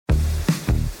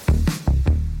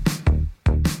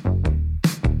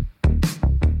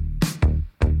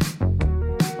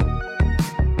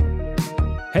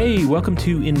Hey, welcome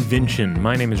to Invention.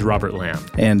 My name is Robert Lamb.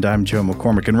 And I'm Joe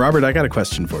McCormick. And Robert, I got a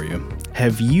question for you.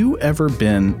 Have you ever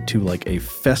been to like a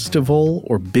festival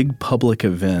or big public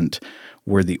event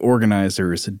where the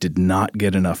organizers did not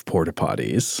get enough porta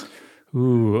potties?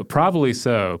 Ooh, probably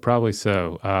so.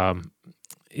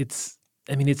 It's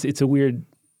a weird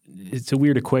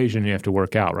equation you have to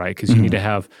work out, right? Because you need to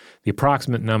have the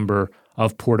approximate number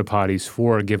of porta potties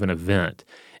for a given event.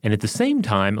 And at the same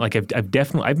time, like I've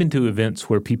been to events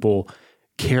where people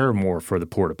care more for the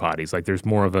porta potties. Like there's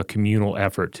more of a communal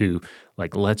effort to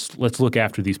like let's look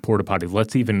after these porta potties.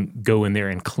 Let's even go in there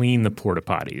and clean the porta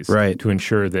potties, right, to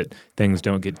ensure that things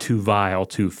don't get too vile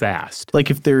too fast. Like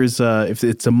if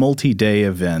it's a multi-day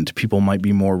event, people might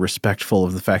be more respectful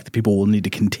of the fact that people will need to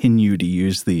continue to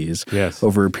use these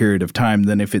over a period of time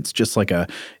than if it's just like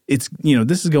this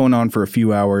is going on for a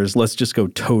few hours. Let's just go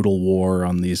total war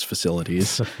on these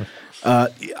facilities.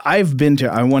 I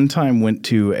one time went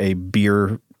to a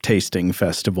beer tasting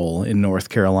festival in North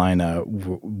Carolina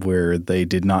where they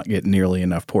did not get nearly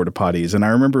enough porta potties. And I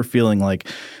remember feeling like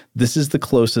this is the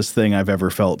closest thing I've ever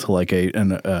felt to like a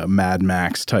Mad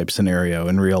Max type scenario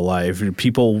in real life.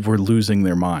 People were losing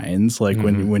their minds. Like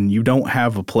when you don't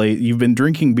have a place, you've been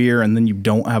drinking beer and then you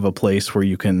don't have a place where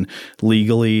you can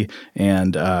legally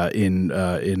and in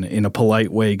a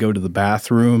polite way go to the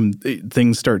bathroom,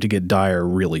 things start to get dire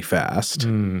really fast.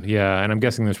 Yeah, and I'm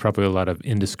guessing there's probably a lot of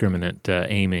indiscriminate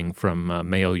aiming from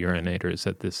male urinators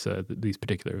at these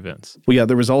particular events. Well, yeah,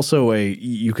 there was also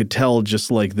you could tell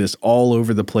just like this all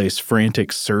over the place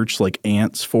frantic search, like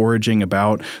ants foraging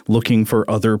about, looking for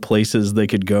other places they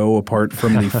could go apart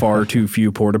from the far too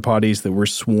few porta potties that were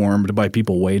swarmed by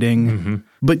people waiting.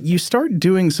 But you start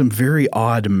doing some very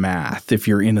odd math if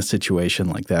you're in a situation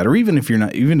like that, or even if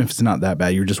it's not that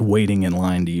bad, you're just waiting in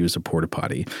line to use a porta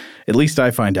potty. At least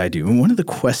I find I do. And one of the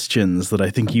questions that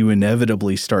I think you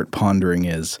inevitably start pondering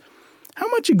is, how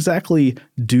much exactly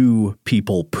do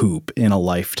people poop in a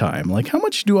lifetime? Like, how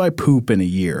much do I poop in a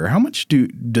year? How much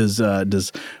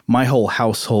does my whole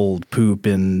household poop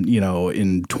in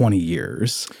 20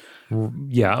 years?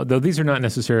 Yeah, though these are not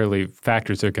necessarily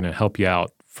factors that are going to help you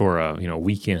out for a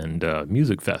weekend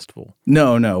music festival.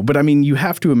 No. But I mean, you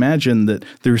have to imagine that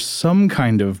there's some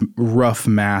kind of rough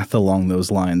math along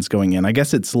those lines going in. I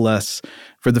guess it's less –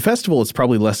 for the festival, it's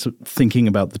probably less thinking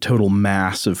about the total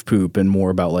mass of poop and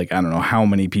more about like, I don't know, how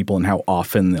many people and how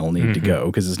often they'll need to go,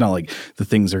 because it's not like the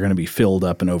things are going to be filled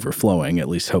up and overflowing, at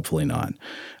least hopefully not.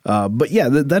 But yeah,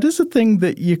 that is a thing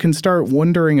that you can start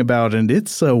wondering about, and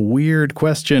it's a weird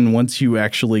question once you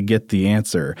actually get the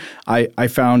answer. I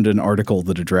found an article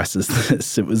that addresses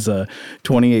this. It was a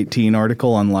 2018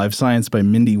 article on Live Science by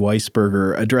Mindy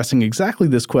Weisberger addressing exactly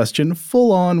this question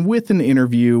full on with an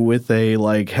interview with a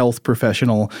like health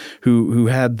professional who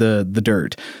had the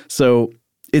dirt. So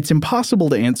it's impossible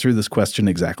to answer this question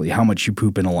exactly, how much you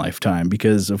poop in a lifetime,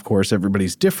 because, of course,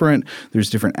 everybody's different. There's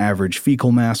different average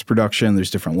fecal mass production. There's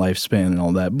different lifespan and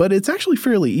all that. But it's actually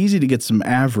fairly easy to get some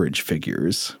average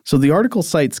figures. So the article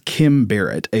cites Kim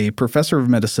Barrett, a professor of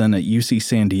medicine at UC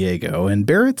San Diego. And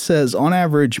Barrett says, on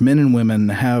average, men and women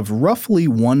have roughly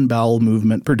one bowel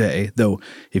movement per day. Though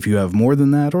if you have more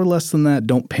than that or less than that,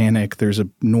 don't panic. There's a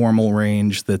normal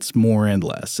range that's more and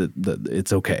less.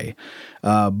 It's okay.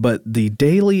 But the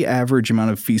daily average amount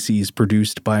of feces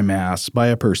produced by mass by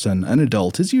a person, an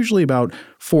adult, is usually about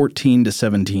 14 to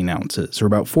 17 ounces, or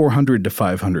about 400 to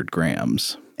 500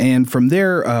 grams. And from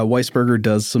there, Weisberger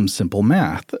does some simple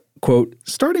math. Quote,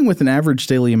 starting with an average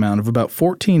daily amount of about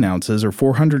 14 ounces or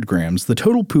 400 grams, the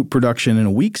total poop production in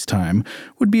a week's time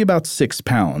would be about 6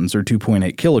 pounds or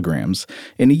 2.8 kilograms.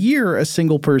 In a year, a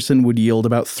single person would yield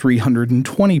about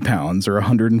 320 pounds or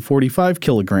 145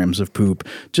 kilograms of poop,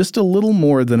 just a little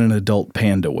more than an adult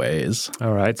panda weighs.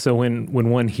 All right. So when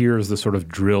one hears the sort of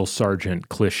drill sergeant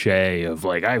cliche of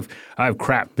like, I've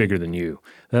crap bigger than you,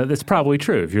 that's probably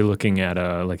true if you're looking at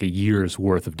a year's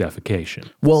worth of defecation.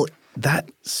 Well,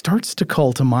 that starts to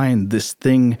call to mind this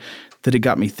thing that it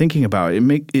got me thinking about.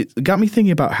 It got me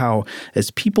thinking about how as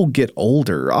people get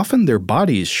older, often their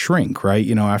bodies shrink, right?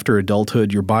 After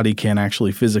adulthood, your body can't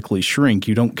actually physically shrink.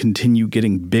 You don't continue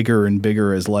getting bigger and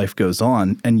bigger as life goes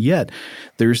on. And yet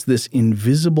there's this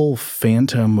invisible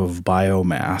phantom of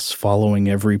biomass following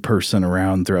every person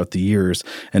around throughout the years.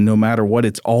 And no matter what,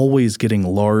 it's always getting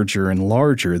larger and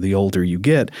larger the older you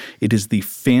get. It is the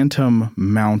phantom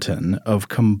mountain of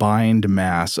combined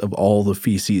mass of all the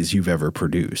feces you've ever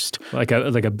produced. Like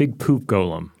a big poop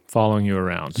golem following you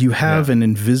around. You have an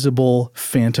invisible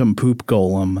phantom poop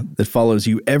golem that follows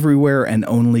you everywhere and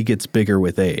only gets bigger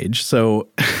with age. So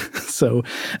So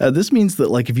this means that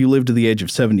like if you live to the age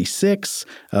of 76,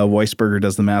 Weisberger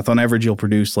does the math, on average you'll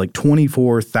produce like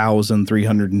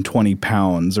 24,320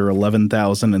 pounds or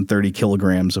 11,030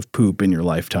 kilograms of poop in your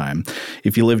lifetime.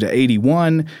 If you live to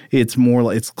 81, it's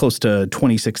close to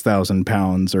 26,000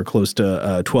 pounds or close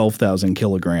to 12,000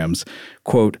 kilograms.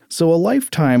 Quote, so a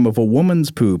lifetime of a woman's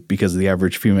poop, because the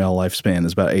average female lifespan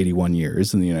is about 81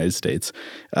 years in the United States,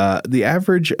 the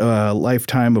average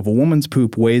lifetime of a woman's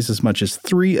poop weighs as much as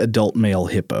 3 adult male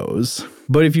hippos.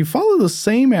 But if you follow the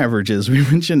same averages we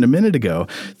mentioned a minute ago,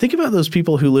 think about those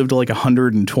people who live to like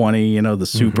 120,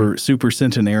 the super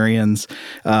centenarians.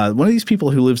 One of these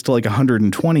people who lives to like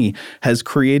 120 has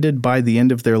created by the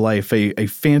end of their life a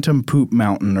phantom poop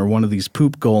mountain, or one of these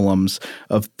poop golems,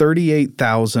 of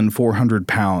 38,400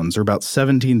 pounds, or about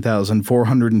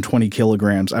 17,420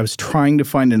 kilograms. I was trying to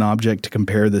find an object to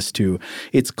compare this to.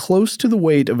 It's close to the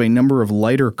weight of a number of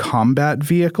lighter combat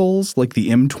vehicles, like the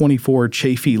M24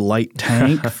 Chaffee light tank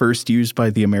first used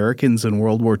by the Americans in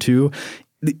World War II.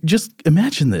 Just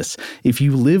imagine this. If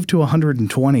you live to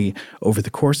 120 over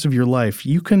the course of your life,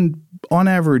 you can, on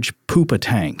average, poop a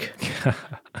tank.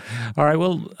 All right,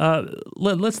 well,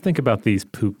 let's think about these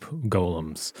poop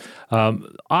golems.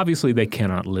 Obviously, they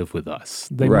cannot live with us.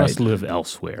 They must live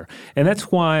elsewhere. And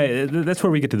that's where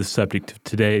we get to the subject of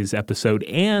today's episode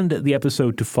and the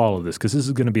episode to follow this, because this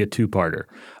is going to be a two-parter.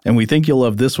 And we think you'll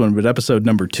love this one, but episode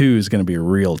number 2 is going to be a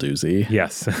real doozy.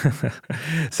 Yes.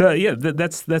 So, yeah,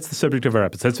 that's the subject of our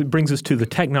episode. It brings us to the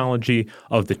technology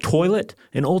of the toilet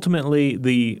and ultimately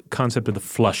the concept of the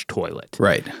flush toilet.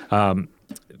 Right.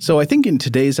 So I think in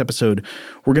today's episode,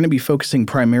 we're going to be focusing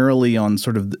primarily on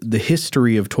sort of the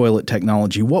history of toilet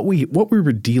technology, what we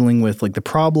were dealing with, like the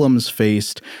problems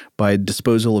faced by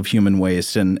disposal of human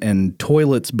waste and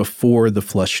toilets before the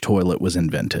flush toilet was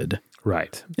invented.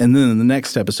 Right. And then in the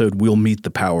next episode, we'll meet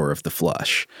the power of the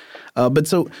flush.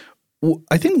 But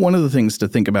I think one of the things to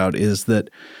think about is that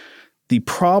the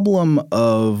problem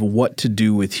of what to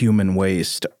do with human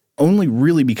waste only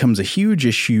really becomes a huge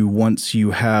issue once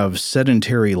you have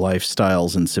sedentary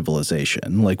lifestyles and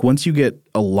civilization. Like once you get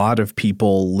a lot of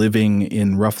people living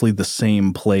in roughly the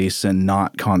same place and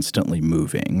not constantly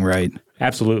moving, right?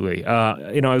 Absolutely.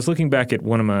 I was looking back at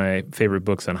one of my favorite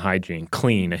books on hygiene,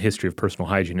 Clean, A History of Personal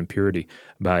Hygiene and Purity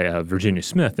by Virginia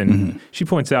Smith. And she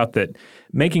points out that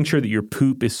making sure that your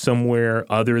poop is somewhere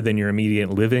other than your immediate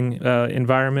living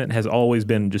environment has always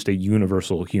been just a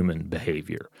universal human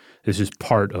behavior. It's just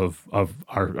part of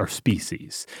our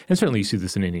species. And certainly you see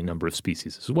this in any number of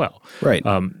species as well. Right.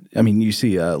 You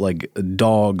see like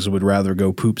dogs would rather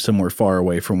go poop somewhere far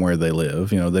away from where they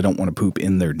live. They don't want to poop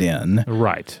in their den.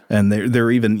 Right. And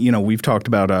they're even, we've talked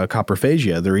about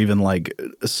coprophagia. There are even like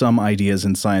some ideas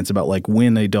in science about like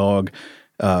when a dog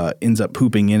ends up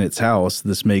pooping in its house,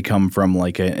 this may come from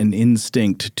like an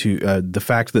instinct to the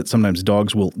fact that sometimes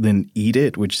dogs will then eat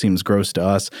it, which seems gross to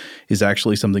us, is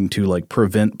actually something to like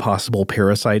prevent possible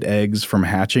parasite eggs from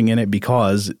hatching in it,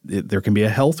 because there can be a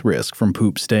health risk from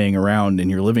poop staying around in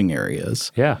your living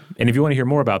areas. Yeah. And if you want to hear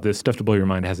more about this, Stuff to Blow Your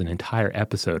Mind has an entire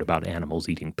episode about animals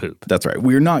eating poop. That's right.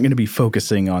 We're not going to be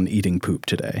focusing on eating poop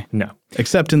today. No.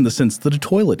 Except in the sense that a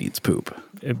toilet eats poop.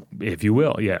 If you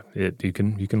will, yeah. You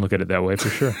can look at it that way for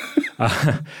sure.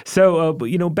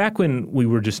 But back when we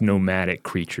were just nomadic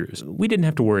creatures, we didn't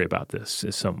have to worry about this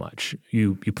so much.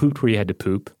 You pooped where you had to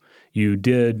poop. You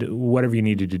did whatever you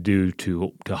needed to do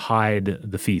to hide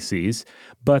the feces,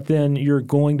 but then you're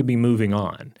going to be moving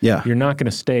on. Yeah. You're not going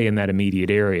to stay in that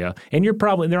immediate area. And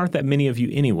there aren't that many of you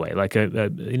anyway. Like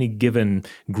any given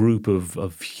group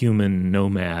of human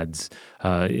nomads,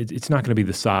 it's not going to be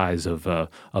the size of a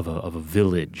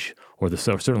village or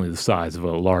certainly the size of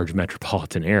a large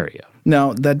metropolitan area.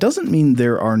 Now, that doesn't mean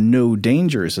there are no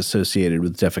dangers associated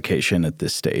with defecation at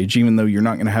this stage. Even though you're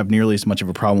not going to have nearly as much of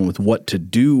a problem with what to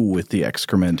do with the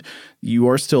excrement, you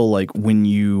are still like when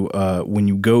you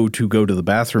go to the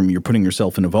bathroom, you're putting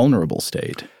yourself in a vulnerable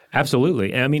state.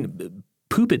 Absolutely. I mean,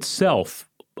 poop itself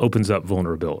opens up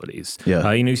vulnerabilities. Yeah.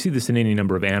 You see this in any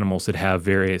number of animals that have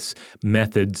various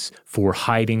methods for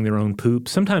hiding their own poop.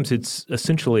 Sometimes it's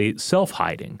essentially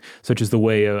self-hiding, such as the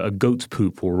way a goat's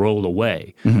poop will roll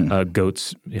away.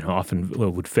 Goats, often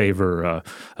would favor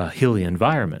hilly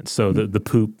environments, so the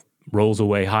poop rolls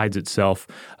away, hides itself.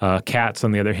 Cats,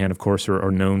 on the other hand, of course,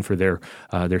 are known for their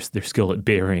skill at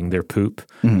burying their poop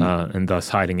and thus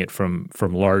hiding it from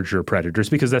larger predators,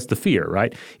 because that's the fear,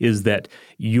 right? Is that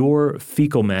your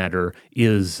fecal matter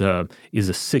is a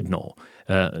signal.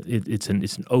 It's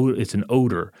an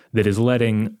odor that is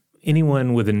letting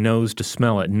anyone with a nose to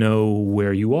smell it know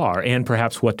where you are and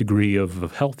perhaps what degree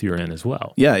of health you're in as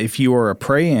well. Yeah, if you are a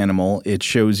prey animal, it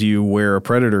shows you where a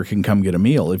predator can come get a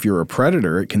meal. If you're a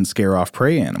predator, it can scare off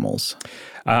prey animals.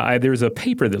 There's a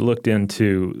paper that looked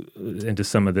into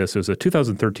some of this. It was a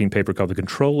 2013 paper called The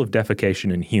Control of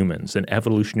Defecation in Humans, an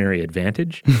Evolutionary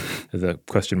Advantage, the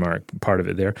question mark part of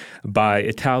it there, by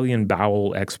Italian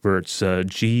bowel experts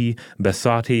G.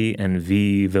 Bassotti and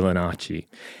V. Villanacci.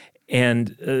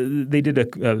 And they did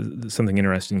something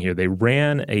interesting here. They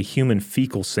ran a human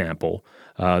fecal sample.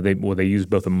 They used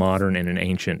both a modern and an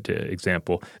ancient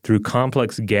example through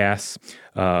complex gas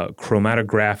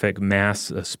chromatographic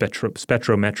mass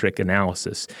spectrometric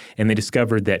analysis. And they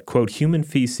discovered that, quote, human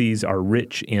feces are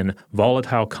rich in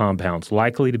volatile compounds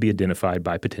likely to be identified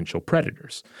by potential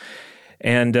predators.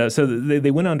 And so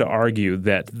they went on to argue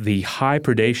that the high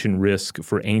predation risk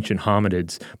for ancient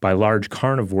hominids by large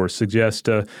carnivores suggests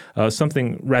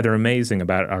something rather amazing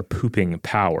about our pooping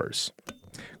powers.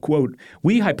 Quote,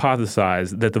 we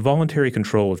hypothesize that the voluntary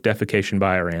control of defecation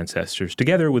by our ancestors,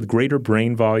 together with greater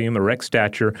brain volume, erect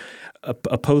stature,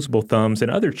 opposable thumbs,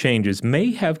 and other changes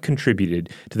may have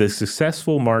contributed to the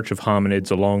successful march of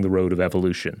hominids along the road of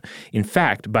evolution. In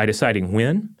fact, by deciding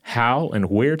when, how,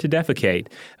 and where to defecate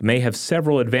may have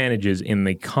several advantages in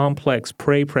the complex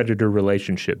prey-predator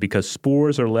relationship because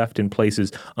spores are left in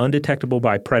places undetectable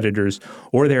by predators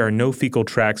or there are no fecal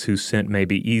tracts whose scent may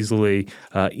be easily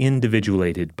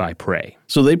individuated by prey.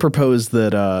 So they propose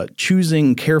that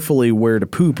choosing carefully where to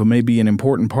poop may be an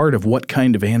important part of what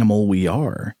kind of animal we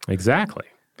are. Exactly.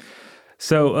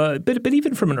 So, but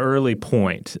even from an early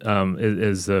point,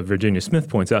 as Virginia Smith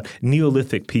points out,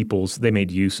 Neolithic peoples, they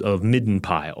made use of midden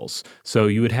piles. So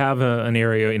you would have an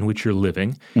area in which you're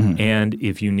living, and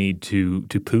if you need to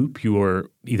poop, you are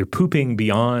either pooping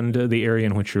beyond the area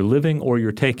in which you're living or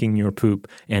you're taking your poop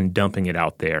and dumping it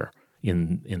out there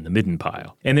in the midden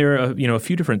pile. And there are a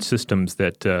few different systems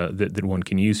that one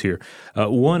can use here.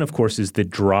 One, of course, is the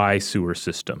dry sewer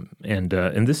system, and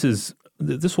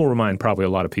this will remind probably a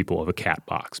lot of people of a cat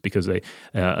box because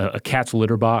a cat's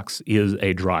litter box is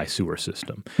a dry sewer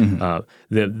system.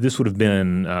 This would have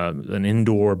been an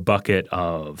indoor bucket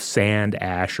of sand,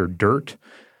 ash, or dirt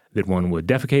that one would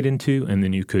defecate into, and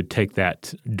then you could take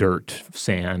that dirt,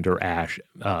 sand, or ash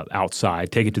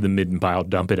outside, take it to the midden pile,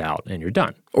 dump it out, and you're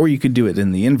done. Or you could do it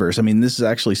in the inverse. I mean, this is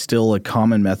actually still a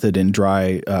common method in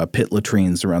dry pit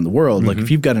latrines around the world. Like if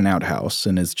you've got an outhouse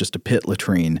and it's just a pit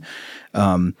latrine,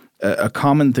 a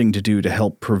common thing to do to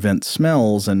help prevent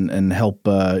smells and help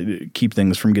keep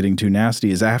things from getting too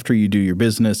nasty is after you do your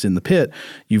business in the pit,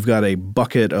 you've got a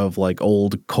bucket of like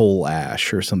old coal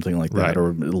ash or something like that,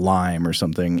 or lime or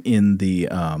something in the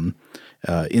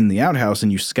outhouse,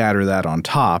 and you scatter that on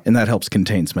top, and that helps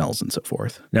contain smells and so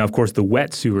forth. Now, of course, the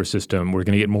wet sewer system, we're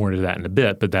going to get more into that in a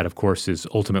bit, but that, of course, is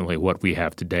ultimately what we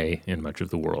have today in much of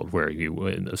the world, where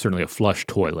certainly a flush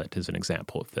toilet is an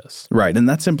example of this. Right, and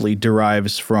that simply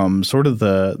derives from sort of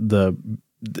the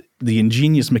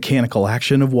ingenious mechanical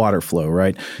action of water flow,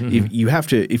 right?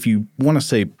 If you want to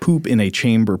say poop in a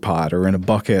chamber pot or in a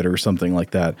bucket or something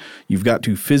like that, you've got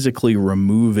to physically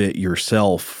remove it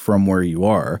yourself from where you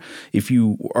are. If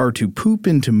you are to poop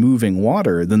into moving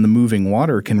water, then the moving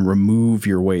water can remove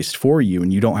your waste for you,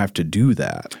 and you don't have to do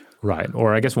that. Right.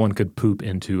 Or I guess one could poop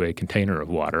into a container of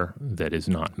water that is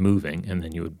not moving, and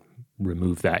then you would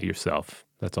remove that yourself.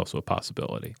 That's also a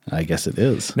possibility. I guess it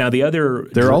is. Now, there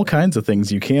are all kinds of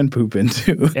things you can poop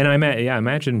into. And I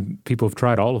imagine people have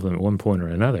tried all of them at one point or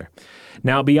another.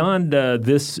 Now, beyond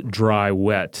this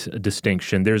dry-wet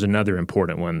distinction, there's another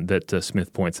important one that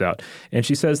Smith points out. And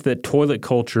she says that toilet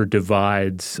culture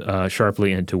divides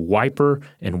sharply into wiper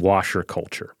and washer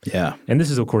culture. Yeah. And this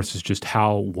is, of course, just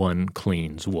how one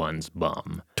cleans one's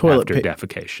bum after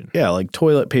defecation. Yeah, like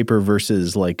toilet paper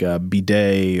versus like a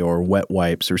bidet or wet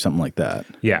wipes or something like that.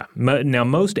 Yeah. Now,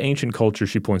 most ancient cultures,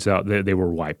 she points out, they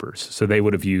were wipers. So they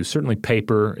would have used certainly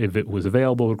paper if it was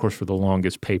available. Of course, for the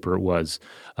longest, paper was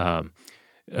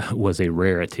a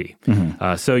rarity.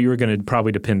 So you were going to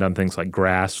probably depend on things like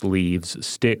grass, leaves,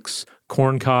 sticks,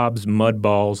 corn cobs, mud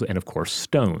balls, and of course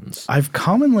stones. I've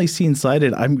commonly seen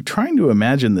cited, I'm trying to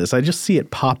imagine this, I just see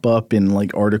it pop up in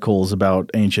like articles about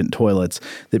ancient toilets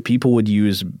that people would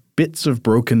use bits of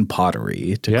broken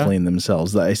pottery to clean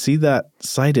themselves. I see that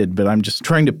cited, but I'm just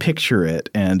trying to picture it,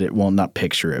 and not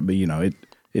picture it, but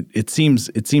it seems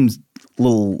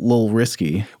little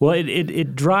risky. Well,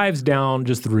 it drives down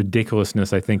just the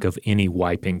ridiculousness, I think, of any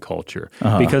wiping culture.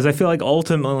 Because I feel like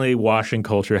ultimately washing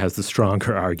culture has the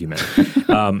stronger argument.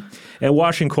 And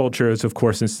washing culture is, of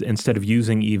course, instead of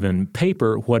using even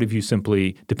paper, what if you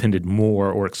simply depended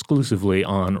more or exclusively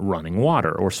on running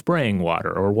water or spraying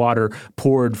water or water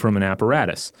poured from an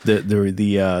apparatus?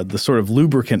 The sort of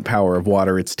lubricant power of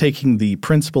water, it's taking the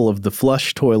principle of the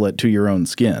flush toilet to your own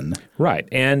skin. Right.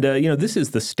 And, this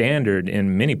is the standard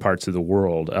in many parts of the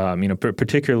world,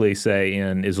 particularly, say,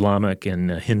 in Islamic and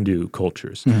Hindu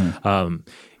cultures.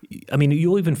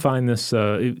 You'll even find this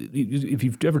if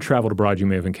you've ever traveled abroad, you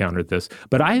may have encountered this.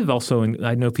 But I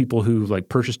know people who like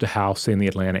purchased a house in the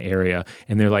Atlanta area,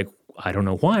 and they're like, I don't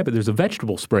know why, but there's a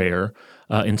vegetable sprayer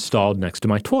installed next to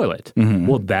my toilet.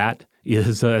 Well, that's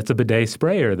a bidet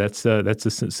sprayer.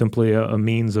 That's simply a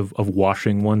means of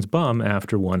washing one's bum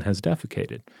after one has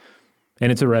defecated.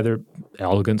 And it's a rather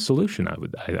elegant solution,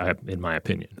 in my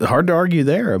opinion. Hard to argue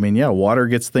there. I mean, yeah, water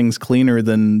gets things cleaner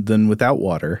than without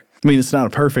water. I mean, it's not a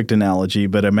perfect analogy,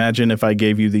 but imagine if I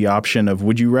gave you the option of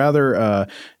would you rather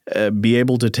be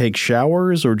able to take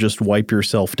showers or just wipe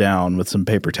yourself down with some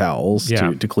paper towels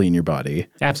to clean your body?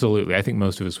 Absolutely. I think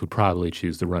most of us would probably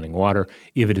choose the running water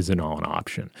if it is an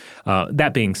option.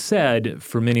 That being said,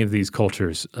 for many of these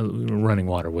cultures, running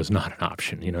water was not an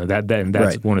option. That's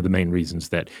right. One of the main reasons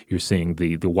that you're seeing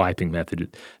the wiping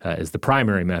method as the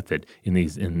primary method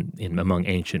in among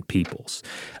ancient peoples.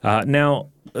 Now,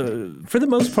 for the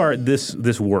most part,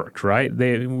 this worked, right?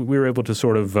 We were able to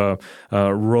sort of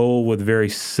roll with very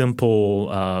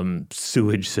simple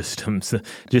sewage systems.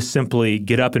 Just simply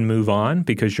get up and move on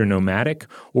because you're nomadic,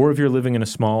 or if you're living in a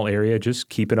small area, just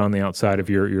keep it on the outside of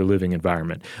your living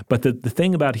environment. But the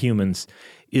thing about humans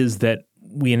is that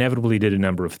we inevitably did a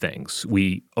number of things.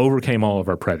 We overcame all of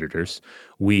our predators.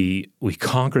 We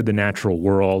conquered the natural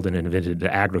world and invented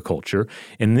agriculture.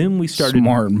 And then we started—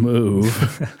 Smart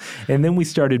move. And then we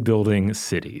started building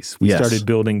cities. We started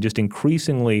building just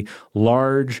increasingly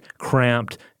large,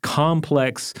 cramped,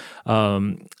 complex,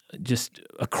 just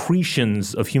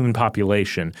accretions of human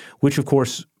population, which of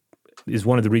course is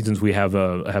one of the reasons we have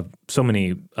so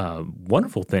many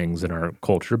wonderful things in our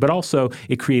culture, but also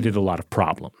it created a lot of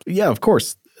problems. Yeah, of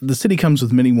course. The city comes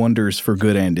with many wonders for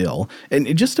good and ill. And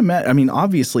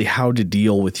obviously how to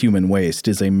deal with human waste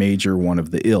is a major one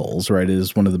of the ills, right? It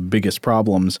is one of the biggest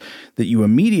problems that you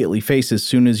immediately face as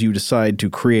soon as you decide to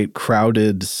create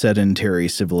crowded, sedentary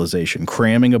civilization,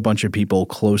 cramming a bunch of people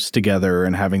close together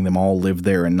and having them all live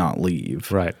there and not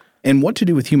leave. Right. And what to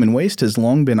do with human waste has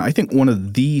long been, I think, one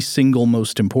of the single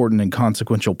most important and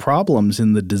consequential problems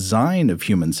in the design of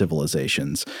human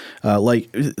civilizations.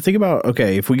 Think about,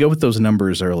 if we go with those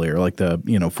numbers earlier, like the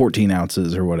 14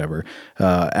 ounces or whatever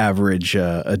average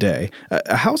a day,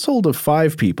 a household of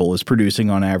 5 people is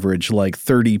producing on average like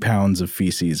 30 pounds of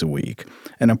feces a week.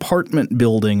 An apartment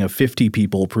building of 50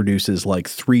 people produces like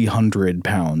 300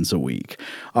 pounds a week.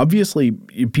 Obviously,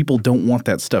 people don't want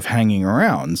that stuff hanging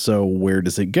around, so where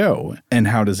does it go? And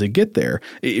how does it get there?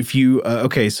 If you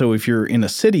so if you're in a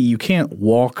city, you can't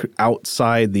walk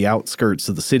outside the outskirts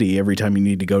of the city every time you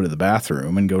need to go to the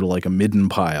bathroom and go to like a midden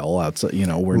pile outside,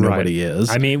 where nobody is.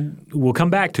 I mean, we'll come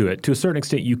back to it. To a certain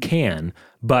extent, you can,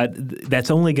 but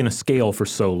that's only going to scale for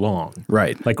so long.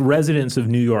 Right. Like residents of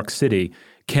New York City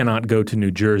cannot go to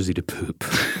New Jersey to poop.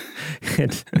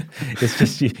 It's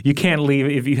just you can't leave.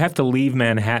 If you have to leave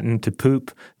Manhattan to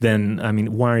poop, then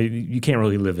why you can't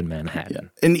really live in Manhattan.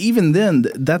 Yeah. And even then,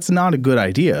 that's not a good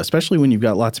idea, especially when you've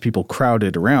got lots of people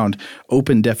crowded around.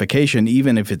 Open defecation,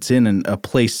 even if it's in a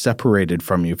place separated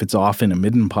from you, if it's off in a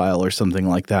midden pile or something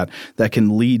like that, that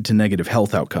can lead to negative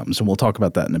health outcomes. And we'll talk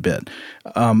about that in a bit.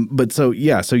 So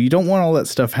you don't want all that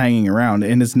stuff hanging around.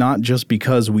 And it's not just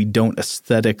because we don't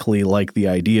aesthetically like the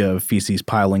idea of feces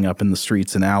piling up in the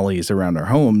streets and alleys around our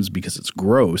homes because it's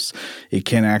gross. It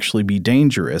can actually be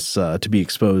dangerous to be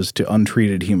exposed to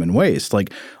untreated human waste.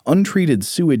 Like untreated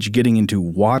sewage getting into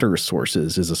water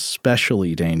sources is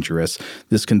especially dangerous.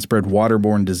 This can spread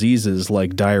waterborne diseases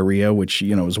like diarrhea, which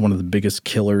is one of the biggest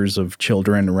killers of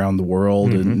children around the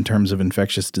world in terms of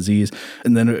infectious disease.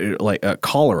 And then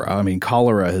cholera. I mean,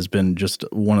 cholera has been just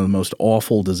one of the most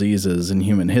awful diseases in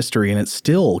human history, and it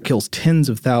still kills tens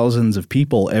of thousands of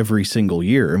people every single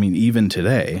year. I mean, even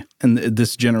today. And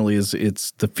this generally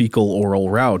it's the fecal-oral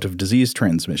route of disease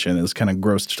transmission. It's kind of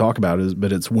gross to talk about,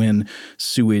 but it's when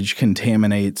sewage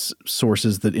contaminates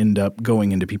sources that end up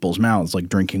going into people's mouths, like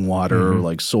drinking water or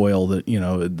like soil that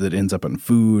that ends up in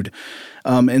food.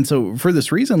 And so for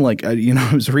this reason,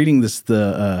 I was reading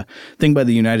the thing by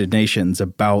the United Nations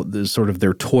about the sort of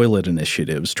their toilet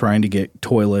initiatives, trying to get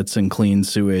toilets and clean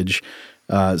sewage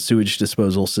sewage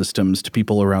disposal systems to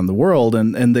people around the world.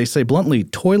 And they say bluntly,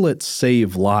 toilets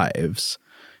save lives.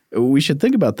 We should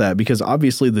think about that because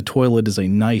obviously the toilet is a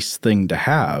nice thing to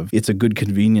have. It's a good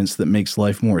convenience that makes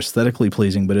life more aesthetically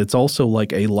pleasing, but it's also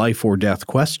like a life or death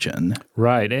question.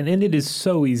 Right. And it is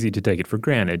so easy to take it for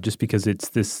granted just because it's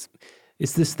this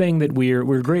thing that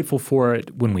we're grateful for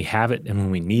it when we have it and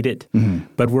when we need it,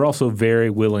 but we're also very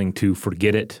willing to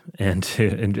forget it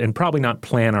and probably not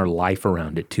plan our life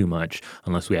around it too much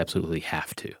unless we absolutely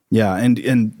have to. Yeah,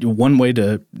 and one way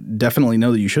to definitely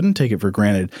know that you shouldn't take it for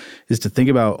granted is to think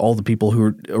about all the people who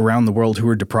are around the world who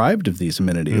are deprived of these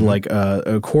amenities. Like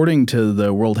according to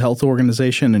the World Health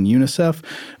Organization and UNICEF,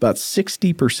 about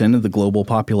 60% of the global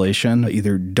population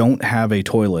either don't have a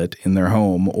toilet in their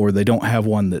home or they don't have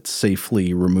one that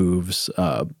safely removes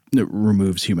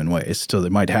human waste. So they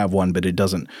might have one, but it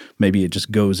doesn't. Maybe it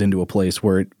just goes into a place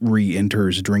where it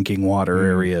re-enters drinking water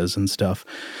areas and stuff.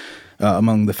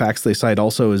 Among the facts they cite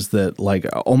also is that like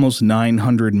almost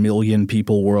 900 million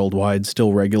people worldwide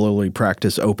still regularly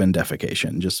practice open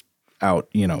defecation, just out,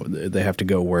 they have to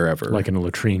go wherever. Like in a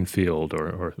latrine field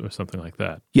or something like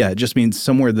that. Yeah, it just means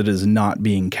somewhere that is not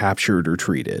being captured or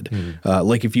treated.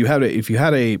 Like if you had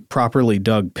a properly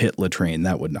dug pit latrine,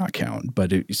 that would not count.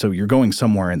 But so you're going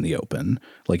somewhere in the open,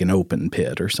 like an open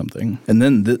pit or something. And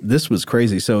then this was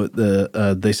crazy. So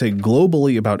they say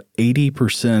globally about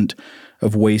 80%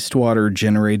 of wastewater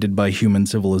generated by human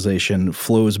civilization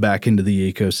flows back into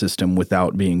the ecosystem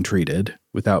without being treated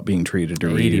or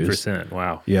reused. 80%,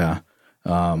 wow. Yeah.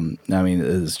 I mean,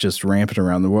 it's just rampant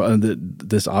around the world.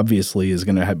 This obviously is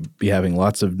going to be having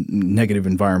lots of negative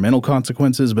environmental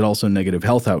consequences, but also negative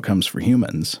health outcomes for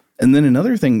humans. And then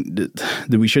another thing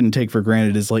that we shouldn't take for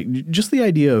granted is like just the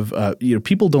idea of,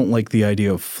 people don't like the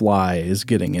idea of flies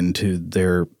getting into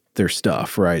their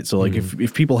stuff, right? So like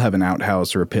if people have an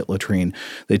outhouse or a pit latrine,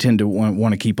 they tend to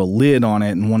want to keep a lid on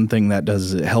it. And one thing that does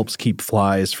is it helps keep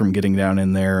flies from getting down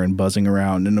in there and buzzing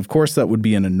around. And of course, that would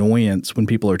be an annoyance when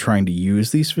people are trying to use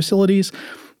these facilities.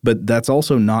 But that's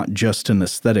also not just an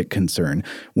aesthetic concern.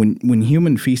 When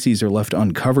human feces are left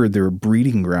uncovered, they're a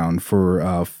breeding ground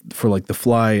for like the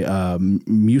fly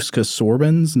Musca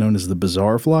sorbens, known as the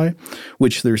bazaar fly,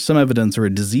 which there's some evidence are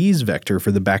a disease vector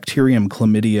for the bacterium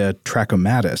Chlamydia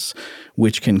trachomatis,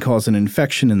 which can cause an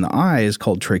infection in the eyes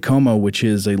called trachoma, which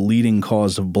is a leading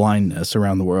cause of blindness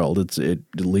around the world. It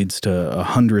leads to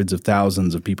hundreds of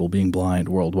thousands of people being blind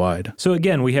worldwide. So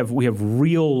again, we have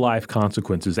real life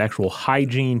consequences, actual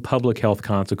hygiene, public health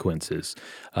consequences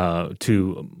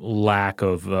to lack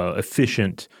of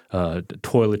efficient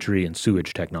toiletry and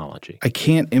sewage technology. I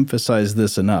can't emphasize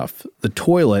this enough. The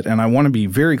toilet, and I want to be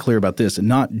very clear about this,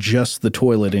 not just the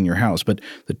toilet in your house, but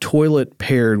the toilet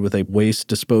paired with a waste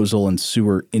disposal and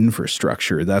sewer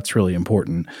infrastructure. That's really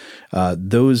important.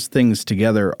 Those things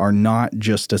together are not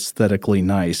just aesthetically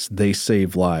nice. They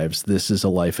save lives. This is a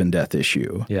life and death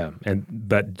issue. Yeah,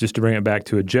 but just to bring it back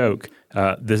to a joke,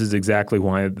 this is exactly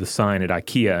why the sign at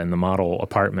IKEA in the model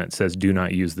apartment says, "Do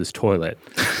not use this toilet."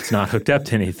 It's not hooked up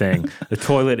to anything. The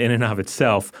toilet in and of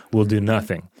itself will do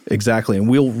nothing. Exactly. And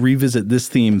we'll revisit this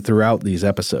theme throughout these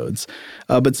episodes.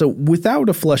 But so without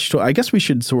a flush toilet, I guess we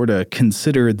should sort of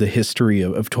consider the history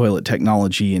of toilet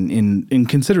technology and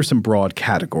consider some broad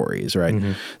categories, right?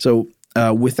 So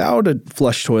without a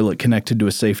flush toilet connected to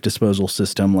a safe disposal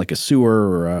system like a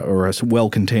sewer or a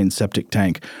well-contained septic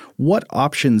tank, what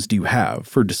options do you have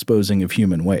for disposing of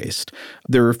human waste?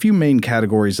 There are a few main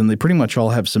categories, and they pretty much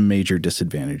all have some major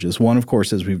disadvantages. One, of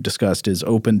course, as we've discussed, is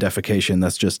open defecation.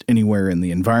 That's just anywhere in the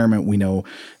environment. We know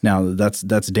now that's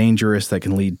dangerous. That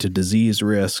can lead to disease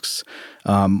risks.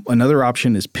 Another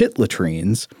option is pit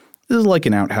latrines. This is like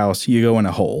an outhouse. You go in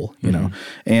a hole, know.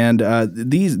 And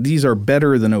these are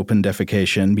better than open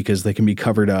defecation because they can be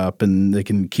covered up and they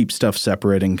can keep stuff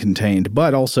separate and contained.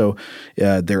 But also,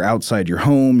 they're outside your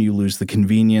home. You lose the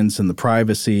convenience and the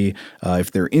privacy.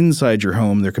 If they're inside your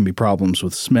home, there can be problems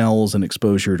with smells and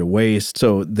exposure to waste.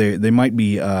 So they might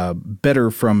be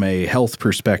better from a health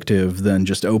perspective than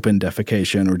just open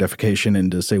defecation or defecation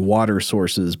into, say, water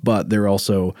sources. But there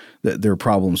are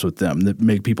problems with them that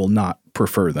make people not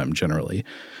prefer them generally.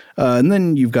 And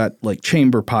then you've got like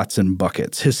chamber pots and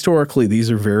buckets. Historically,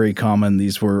 these are very common.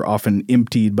 These were often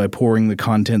emptied by pouring the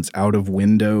contents out of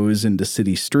windows into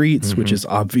city streets, which is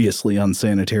obviously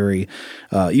unsanitary.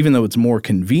 Even though it's more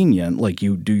convenient, like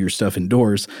you do your stuff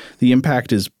indoors, the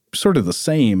impact is sort of the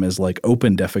same as like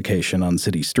open defecation on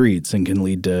city streets and can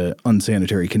lead to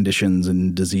unsanitary conditions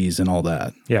and disease and all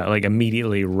that. Yeah, like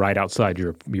immediately right outside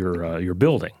your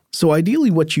building. So ideally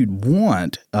what you'd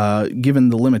want, given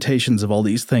the limitations of all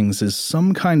these things, is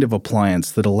some kind of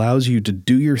appliance that allows you to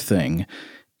do your thing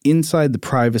inside the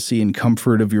privacy and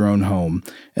comfort of your own home,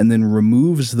 and then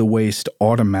removes the waste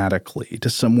automatically to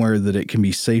somewhere that it can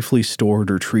be safely stored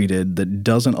or treated, that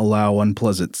doesn't allow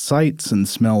unpleasant sights and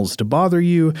smells to bother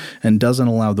you, and doesn't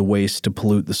allow the waste to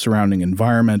pollute the surrounding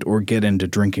environment or get into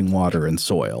drinking water and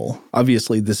soil.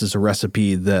 Obviously, this is a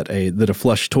recipe that a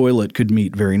flush toilet could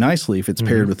meet very nicely if it's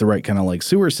paired with the right kind of like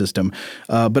sewer system.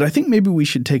 But I think maybe we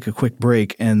should take a quick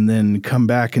break and then come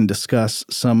back and discuss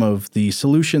some of the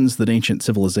solutions that ancient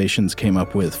civilizations came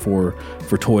up with for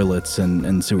toilets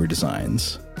and sewer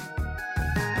designs.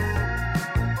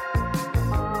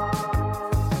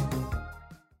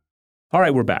 All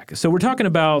right, we're back. So we're talking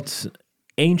about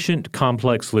ancient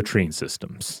complex latrine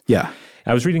systems. Yeah.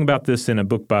 I was reading about this in a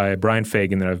book by Brian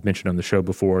Fagan that I've mentioned on the show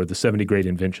before, The 70 Great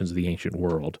Inventions of the Ancient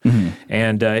World.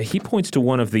 And he points to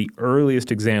one of the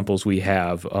earliest examples we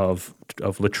have of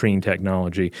latrine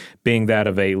technology being that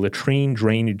of a latrine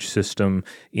drainage system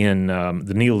in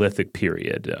the Neolithic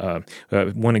period.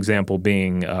 One example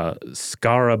being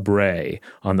Skara Brae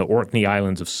on the Orkney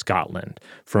Islands of Scotland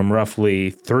from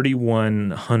roughly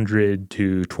 3100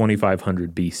 to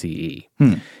 2500 BCE.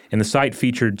 And the site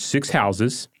featured 6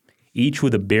 houses, each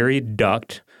with a buried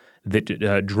duct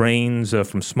that drains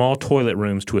from small toilet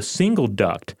rooms to a single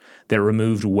duct that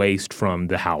removed waste from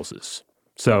the houses.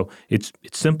 So it's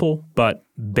simple, but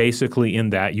basically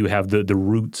in that you have the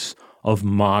roots of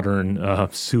modern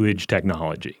sewage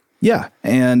technology. Yeah,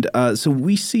 and so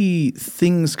we see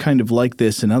things kind of like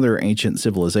this in other ancient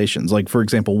civilizations. Like, for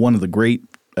example, one of the great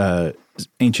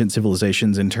ancient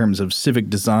civilizations in terms of civic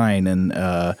design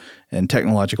and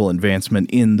technological advancement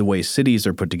in the way cities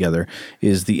are put together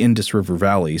is the Indus River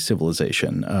Valley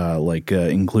civilization,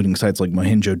 including sites like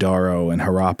Mohenjo-Daro and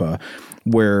Harappa,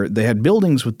 where they had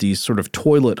buildings with these sort of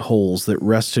toilet holes that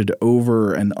rested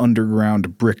over an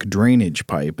underground brick drainage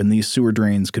pipe, and these sewer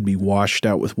drains could be washed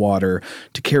out with water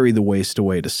to carry the waste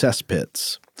away to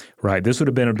cesspits. Right. This would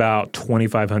have been about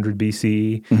 2500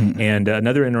 BCE. And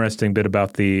another interesting bit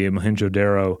about the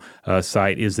Mohenjo-Daro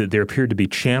site is that there appeared to be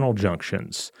channel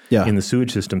junctions in the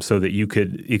sewage system so that it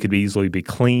could easily be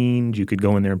cleaned. You could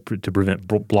go in there to prevent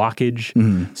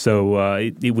blockage. So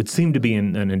it would seem to be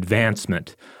an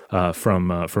advancement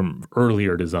from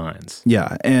earlier designs.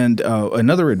 Yeah, and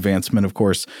another advancement, of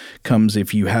course, comes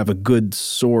if you have a good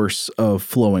source of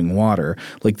flowing water.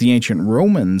 Like the ancient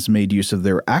Romans made use of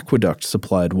their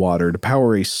aqueduct-supplied water to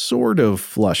power a sort of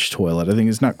flush toilet. I think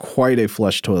it's not quite a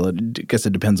flush toilet. I guess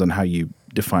it depends on how you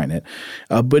define it.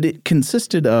 But it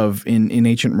consisted of, in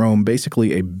ancient Rome,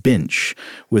 basically a bench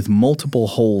with multiple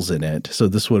holes in it. So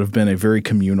this would have been a very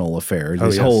communal affair.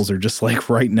 These holes are just like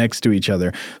right next to each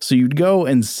other. So you'd go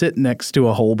and sit next to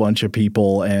a whole bunch of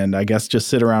people and I guess just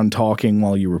sit around talking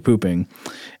while you were pooping.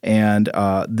 And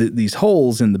these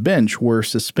holes in the bench were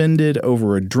suspended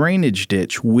over a drainage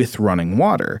ditch with running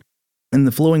water. And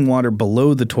the flowing water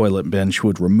below the toilet bench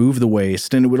would remove the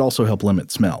waste, and it would also help limit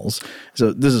smells.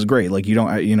 So this is great. Like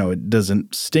it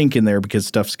doesn't stink in there because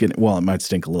stuff's getting, well, it might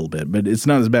stink a little bit, but it's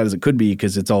not as bad as it could be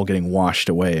because it's all getting washed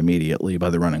away immediately by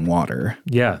the running water.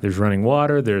 Yeah, there's running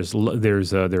water. There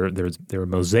are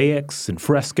mosaics and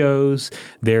frescoes.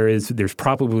 There's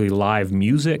probably live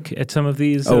music at some of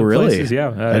these places. Yeah,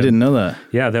 I didn't know that.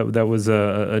 Yeah, that was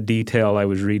a detail I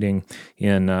was reading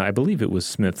in I believe it was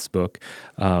Smith's book.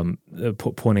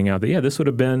 Pointing out that, this would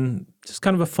have been just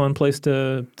kind of a fun place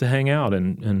to hang out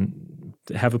and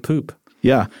have a poop.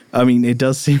 Yeah. I mean, it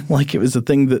does seem like it was a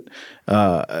thing that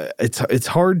it's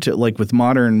hard to, like with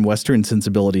modern Western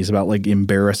sensibilities about like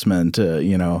embarrassment,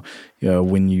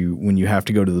 when you have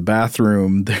to go to the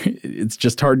bathroom, it's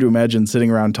just hard to imagine sitting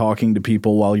around talking to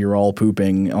people while you're all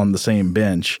pooping on the same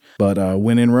bench. But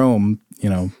when in Rome,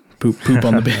 poop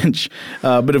on the bench.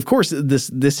 But of course,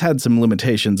 this had some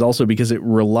limitations also because it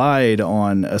relied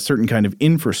on a certain kind of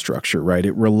infrastructure, right?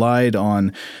 It relied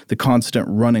on the constant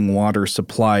running water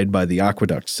supplied by the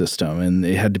aqueduct system, and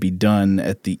it had to be done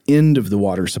at the end of the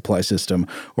water supply system,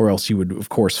 or else you would, of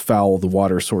course, foul the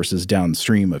water sources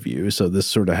downstream of you. So this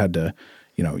sort of had to,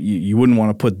 you wouldn't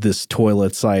want to put this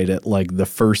toilet site at like the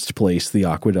first place the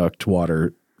aqueduct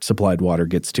supplied water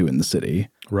gets to in the city.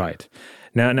 Right.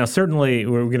 Now, certainly,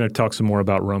 we're going to talk some more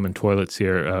about Roman toilets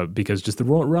here because just the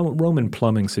Roman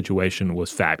plumbing situation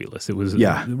was fabulous. It was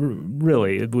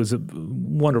it was a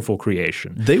wonderful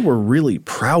creation. They were really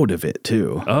proud of it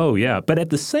too. Oh, yeah. But at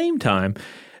the same time,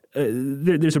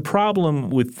 there's a problem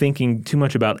with thinking too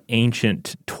much about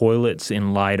ancient toilets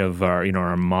in light of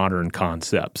our modern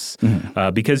concepts,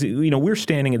 because we're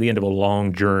standing at the end of a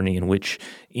long journey in which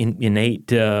innate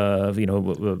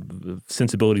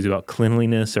sensibilities about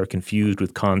cleanliness are confused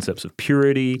with concepts of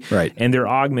purity, right? And they're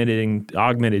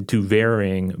augmented to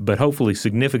varying but hopefully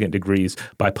significant degrees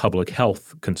by public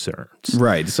health concerns,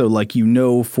 right? So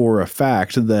for a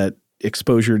fact that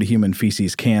exposure to human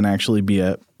feces can actually be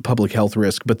a public health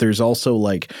risk, but there's also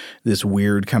this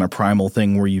weird kind of primal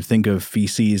thing where you think of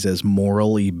feces as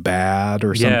morally bad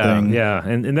or something. Yeah,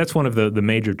 and that's one of the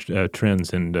major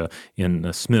trends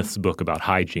in Smith's book about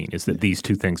hygiene is that these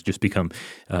two things just become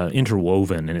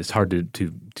interwoven, and it's hard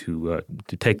to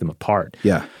take them apart.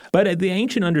 Yeah. But the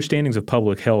ancient understandings of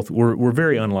public health were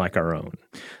very unlike our own.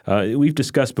 We've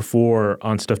discussed before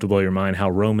on Stuff to Blow Your Mind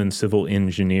how Roman civil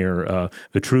engineer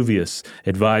Vitruvius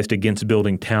advised against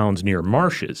building towns near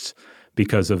marshes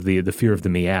because of the fear of the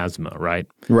miasma, right?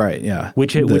 Right, yeah.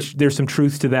 Which there's some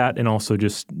truth to that, and also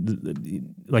just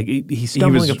he's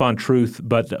stumbling upon truth,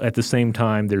 but at the same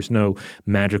time, there's no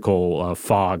magical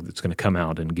fog that's going to come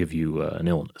out and give you an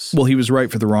illness. Well, he was right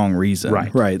for the wrong reason.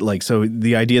 Right. So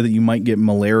the idea that you might get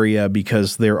malaria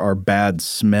because there are bad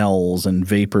smells and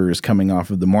vapors coming off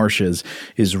of the marshes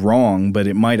is wrong, but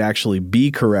it might actually be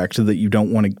correct that you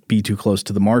don't want to be too close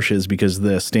to the marshes because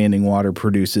the standing water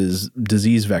produces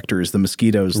disease vectors, the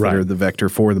mosquitoes that are the vector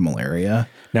for the malaria.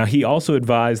 Now, he also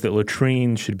advised that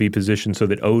latrines should be positioned so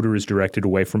that odor is directed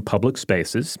away from public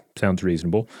spaces. Sounds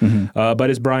reasonable. But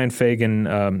as Brian Fagan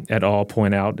et al.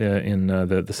 Point out in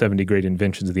the 70 Great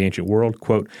Inventions of the Ancient World,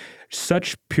 quote,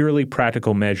 such purely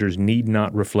practical measures need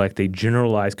not reflect a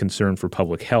generalized concern for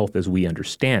public health as we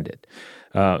understand it.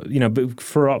 But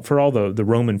for all the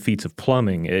Roman feats of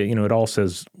plumbing, it all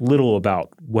says little about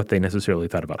what they necessarily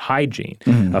thought about hygiene.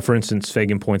 For instance,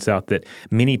 Fagan points out that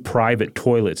many private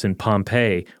toilets in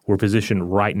Pompeii were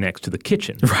positioned right next to the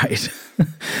kitchen. Right.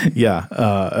 Yeah.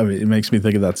 It makes me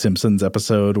think of that Simpsons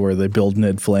episode where they build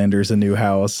Ned Flanders a new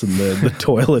house and the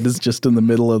toilet is just in the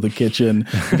middle of the kitchen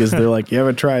because they're like, you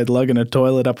ever tried lugging a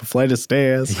toilet up a flight of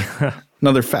stairs? Yeah.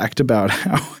 Another fact about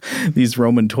how these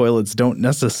Roman toilets don't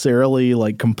necessarily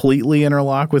completely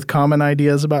interlock with common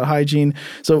ideas about hygiene.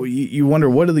 So you wonder,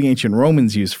 what do the ancient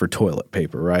Romans use for toilet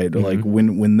paper, right?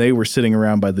 When they were sitting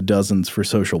around by the dozens for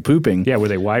social pooping. Yeah, were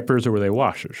they wipers or were they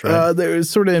washers, right? They were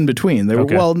sort of in between. They were,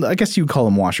 well, I guess you'd call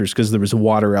them washers because there was a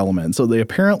water element. So they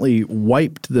apparently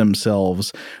wiped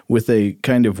themselves with a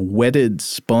kind of wetted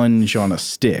sponge on a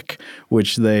stick,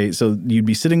 so you'd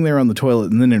be sitting there on the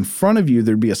toilet and then in front of you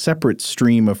there'd be a separate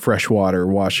stream of fresh water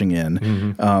washing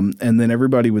in. And then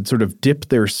everybody would sort of dip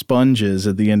their sponges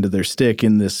at the end of their stick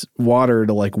in this water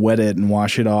to wet it and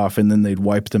wash it off. And then they'd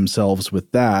wipe themselves with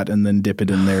that and then dip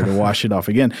it in there to wash it off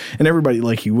again. And everybody,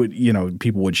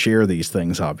 people would share these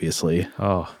things, obviously.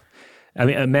 Oh, I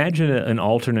mean, imagine an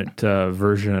alternate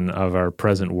version of our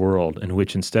present world in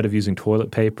which instead of using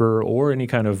toilet paper or any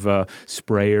kind of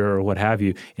sprayer or what have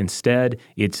you, instead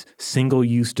it's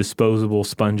single-use disposable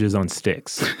sponges on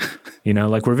sticks.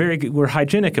 We're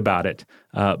hygienic about it,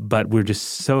 but we're just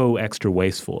so extra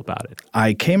wasteful about it.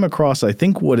 I came across, I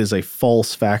think, what is a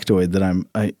false factoid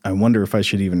that I wonder if I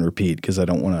should even repeat because I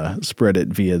don't want to spread it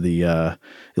via the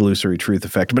illusory truth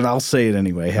effect, but I'll say it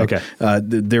anyway. Heck, okay.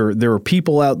 There are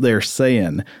people out there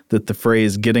saying that the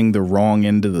phrase getting the wrong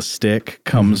end of the stick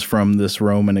comes from this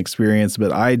Roman experience,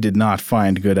 but I did not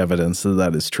find good evidence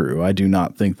that is true. I do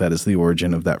not think that is the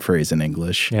origin of that phrase in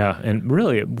English. Yeah, and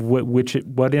really,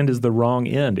 what end is the wrong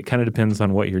end? It kind of depends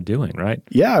on what you're doing, right?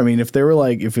 Yeah, I mean, if they were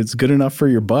if it's good enough for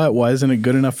your butt, why isn't it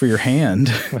good enough for your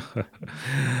hand?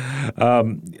 All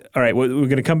right, well, we're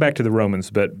going to come back to the Romans,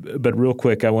 but real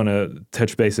quick, I want to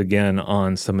touch base again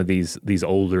on some of these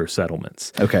older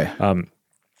settlements. Okay.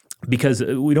 Because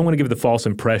we don't want to give the false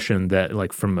impression that,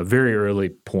 from a very early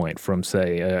point, from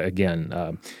say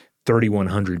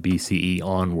 3100 BCE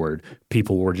onward,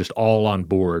 people were just all on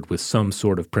board with some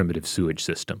sort of primitive sewage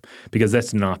system, because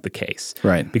that's not the case.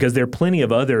 Right. Because there are plenty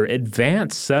of other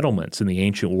advanced settlements in the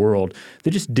ancient world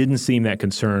that just didn't seem that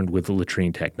concerned with the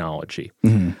latrine technology.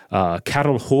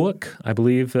 Catalhoek, I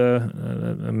believe,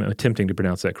 I'm attempting to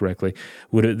pronounce that correctly,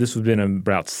 this would have been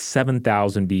about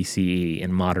 7000 BCE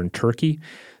in modern Turkey.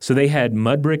 So they had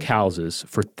mud brick houses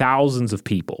for thousands of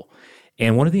people.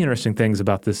 And one of the interesting things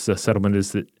about this settlement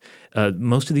is that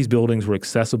most of these buildings were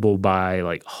accessible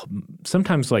by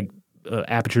sometimes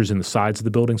apertures in the sides of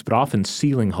the buildings, but often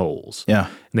ceiling holes. Yeah.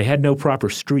 And they had no proper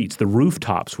streets. The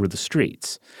rooftops were the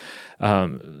streets.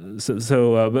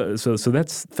 So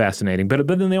that's fascinating. But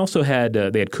then they also had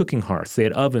cooking hearths, they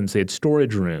had ovens, they had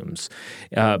storage rooms,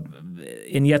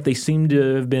 and yet they seem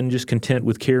to have been just content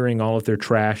with carrying all of their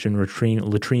trash and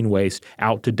latrine waste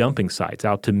out to dumping sites,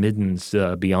 out to middens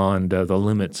beyond the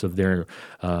limits of their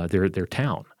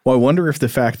town. Well, I wonder if the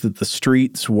fact that the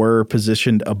streets were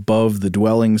positioned above the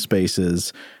dwelling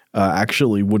spaces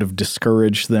actually would have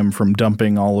discouraged them from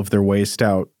dumping all of their waste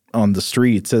out on the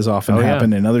streets, as often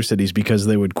happened in other cities, because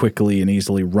they would quickly and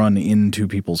easily run into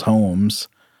people's homes.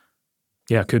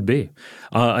 Yeah, could be.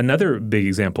 Another big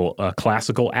example,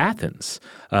 classical Athens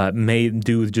made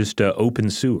do with just open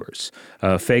sewers.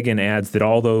 Fagan adds that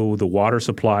although the water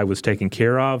supply was taken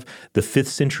care of, the 5th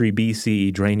century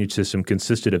BCE drainage system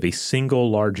consisted of a single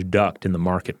large duct in the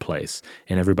marketplace,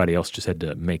 and everybody else just had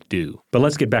to make do. But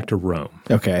let's get back to Rome.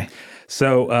 Okay.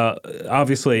 So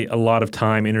obviously a lot of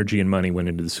time, energy, and money went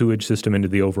into the sewage system, into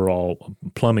the overall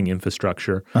plumbing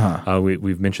infrastructure.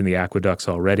 We've mentioned the aqueducts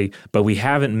already, but we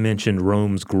haven't mentioned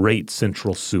Rome's great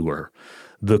central sewer,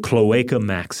 the Cloaca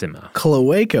Maxima.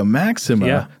 Cloaca Maxima?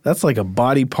 Yeah. That's like a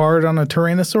body part on a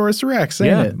Tyrannosaurus Rex,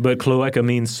 ain't it? But cloaca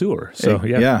means sewer. So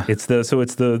it's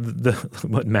the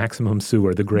what maximum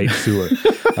sewer, the great sewer.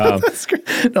 That's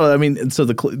great. No, I mean, so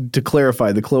to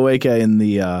clarify, the cloaca in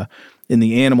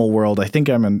the animal world, I think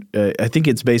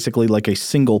it's basically like a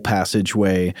single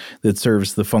passageway that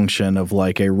serves the function of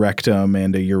like a rectum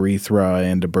and a urethra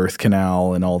and a birth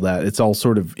canal and all that. It's all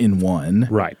sort of in one.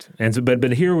 Right. And so,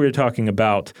 but here we're talking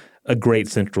about a great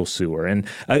central sewer. And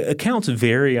accounts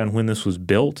vary on when this was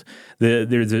built.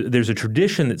 There's a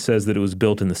tradition that says that it was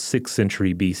built in the 6th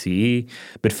century BCE,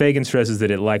 but Fagan stresses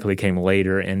that it likely came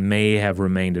later and may have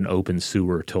remained an open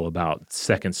sewer till about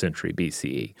 2nd century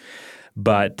BCE.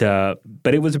 But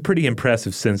it was a pretty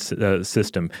impressive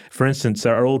system. For instance,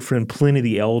 our old friend Pliny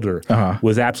the Elder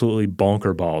was absolutely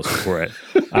bonker balls for it.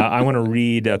 I want to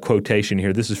read a quotation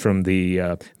here. This is from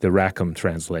the Rackham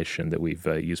translation that we've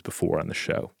used before on the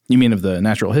show. You mean of the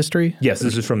natural history? Yes,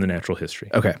 this is from the natural history.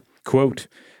 Okay. Quote,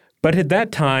 "But at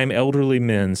that time elderly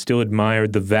men still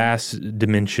admired the vast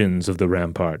dimensions of the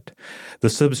rampart, the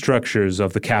substructures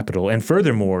of the Capitol, and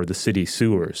furthermore the city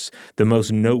sewers, the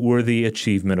most noteworthy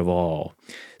achievement of all.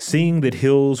 Seeing that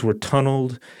hills were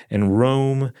tunneled, and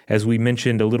Rome, as we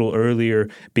mentioned a little earlier,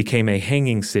 became a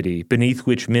hanging city beneath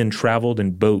which men traveled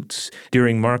in boats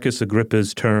during Marcus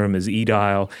Agrippa's term as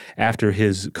aedile after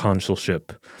his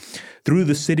consulship. Through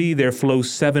the city there flow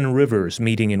 7 rivers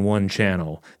meeting in one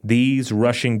channel. These,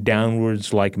 rushing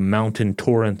downwards like mountain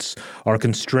torrents, are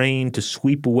constrained to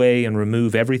sweep away and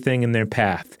remove everything in their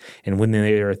path, and when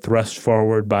they are thrust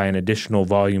forward by an additional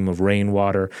volume of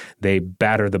rainwater, they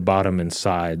batter the bottom and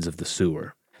sides of the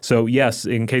sewer." So yes,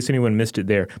 in case anyone missed it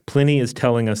there, Pliny is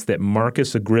telling us that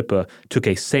Marcus Agrippa took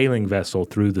a sailing vessel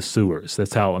through the sewers.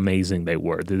 That's how amazing they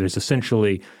were. There's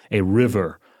essentially a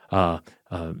river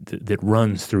that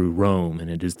runs through Rome, and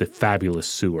it is the fabulous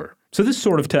sewer. So this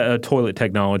sort of toilet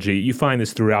technology, you find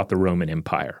this throughout the Roman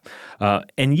Empire.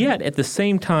 And yet, at the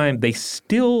same time, they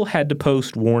still had to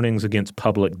post warnings against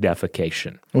public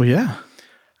defecation. Well, yeah.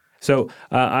 So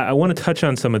I want to touch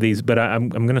on some of these, but I'm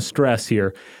going to stress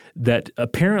here that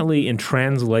apparently in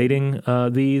translating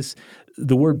these,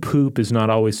 the word poop is not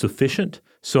always sufficient.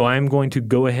 So we're going to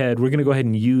go ahead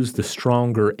and use the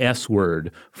stronger S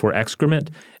word for excrement,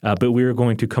 but we're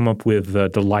going to come up with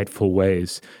delightful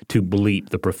ways to bleep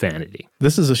the profanity.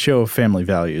 This is a show of family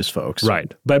values, folks.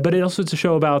 Right. But it's a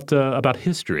show about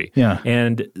history. Yeah.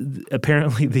 And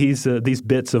apparently these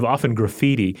bits of often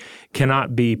graffiti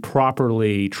cannot be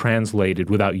properly translated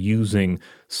without using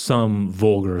some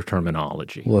vulgar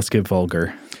terminology. Let's get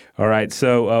vulgar. All right,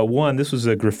 so this was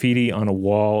a graffiti on a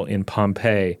wall in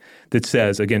Pompeii that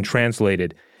says, again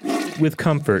translated, "With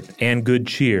comfort and good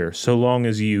cheer, so long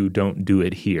as you don't do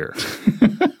it here."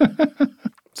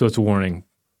 So it's a warning.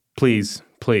 Please,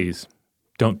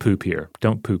 don't poop here.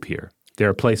 Don't poop here. There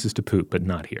are places to poop, but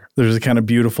not here. There's a kind of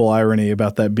beautiful irony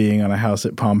about that being on a house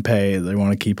at Pompeii. They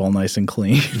want to keep all nice and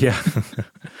clean. Yeah.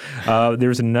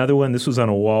 There's another one. This was on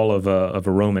a wall of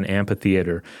a Roman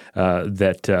amphitheater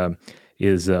that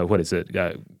is what is it?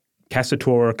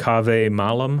 Casator cave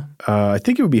malum? I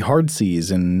think it would be hard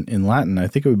seas in Latin. I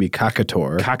think it would be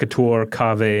cacator. Cacator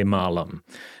cave malum,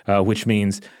 which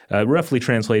means roughly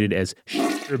translated as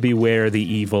beware the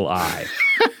evil eye.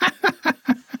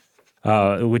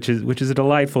 Which is a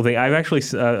delightful thing. I actually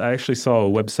saw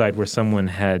a website where someone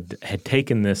had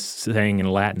taken this saying in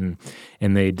Latin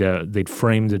and they'd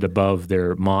framed it above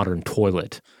their modern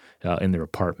toilet. in their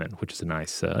apartment, which is a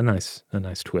nice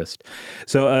twist.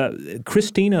 So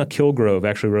Christina Kilgrove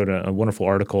actually wrote a wonderful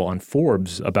article on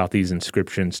Forbes about these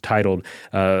inscriptions titled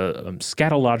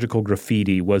 "Scatological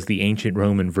Graffiti Was the Ancient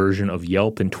Roman Version of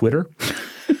Yelp and Twitter."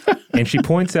 And she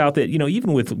points out that,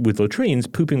 even with latrines,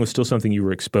 pooping was still something you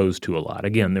were exposed to a lot.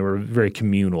 Again, they were very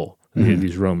communal,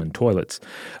 these Roman toilets.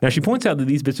 Now, she points out that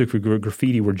these bits of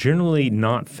graffiti were generally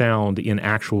not found in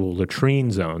actual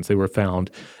latrine zones. They were found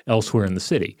elsewhere in the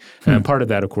city. And part of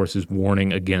that, of course, is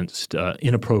warning against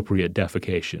inappropriate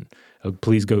defecation.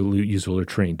 Please go use a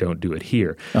latrine. Don't do it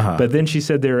here. But then she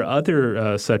said there are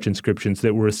other such inscriptions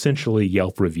that were essentially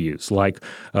Yelp reviews, like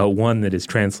one that is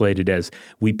translated as,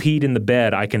 "We peed in the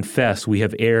bed. I confess we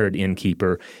have erred,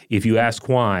 innkeeper. If you ask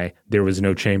why, there was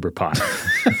no chamber pot."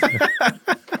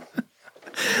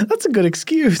 That's a good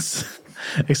excuse.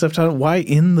 Except why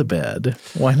in the bed?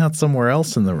 Why not somewhere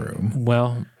else in the room?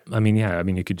 Well,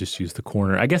 you could just use the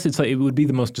corner. I guess it would be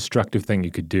the most destructive thing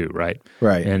you could do, right?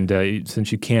 Right. And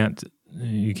since you can't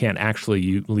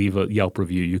actually leave a Yelp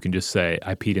review, you can just say,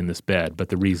 "I peed in this bed," but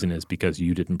the reason is because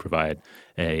you didn't provide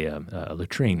a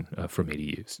latrine for me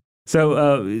to use.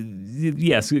 So,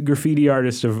 yes, graffiti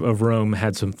artists of Rome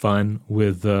had some fun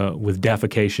with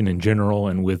defecation in general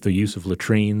and with the use of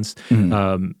latrines.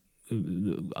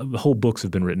 Whole books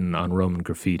have been written on Roman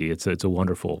graffiti. It's a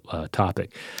wonderful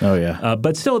topic. Oh, yeah.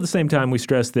 But still, at the same time, we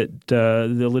stress that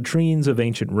the latrines of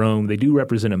ancient Rome, they do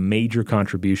represent a major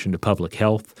contribution to public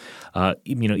health,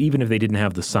 even if they didn't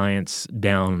have the science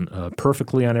down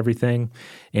perfectly on everything,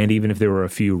 and even if there were a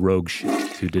few rogue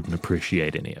shits who didn't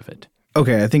appreciate any of it.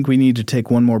 Okay, I think we need to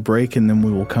take one more break, and then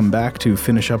we will come back to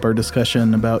finish up our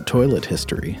discussion about toilet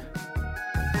history.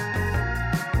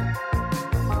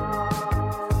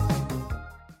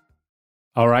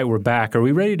 All right, we're back. Are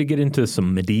we ready to get into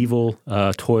some medieval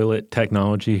toilet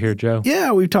technology here, Joe?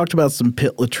 Yeah, we've talked about some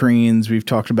pit latrines. We've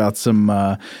talked about some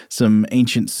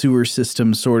ancient sewer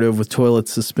systems, sort of, with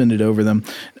toilets suspended over them.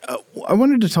 I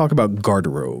wanted to talk about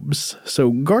garderobes.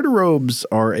 So garderobes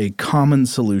are a common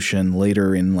solution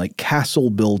later in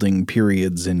castle building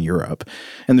periods in Europe.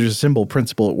 And there's a simple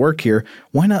principle at work here.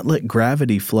 Why not let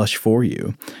gravity flush for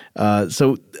you?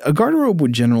 So a garderobe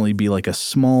would generally be like a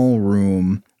small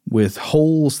room with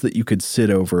holes that you could sit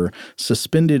over,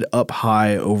 suspended up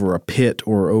high over a pit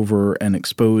or over an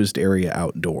exposed area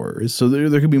outdoors. So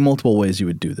there could be multiple ways you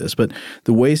would do this, but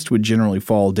the waste would generally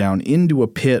fall down into a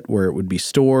pit where it would be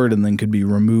stored and then could be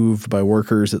removed by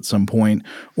workers at some point,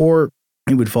 or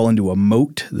it would fall into a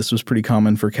moat. This was pretty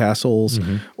common for castles.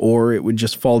 Or it would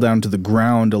just fall down to the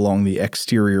ground along the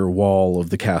exterior wall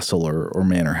of the castle or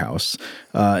manor house.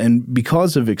 And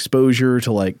because of exposure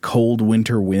to cold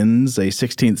winter winds, a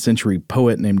 16th century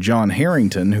poet named John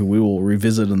Harrington, who we will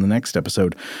revisit in the next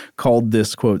episode, called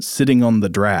this, quote, "sitting on the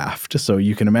draft." So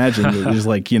you can imagine that there's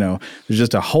there's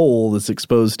just a hole that's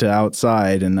exposed to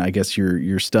outside, and I guess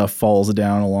your stuff falls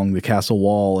down along the castle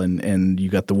wall, and you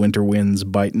got the winter winds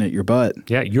biting at your butt.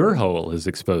 Yeah, your hole is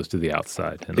exposed to the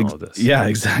outside in all of this. Yeah,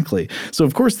 exactly. So,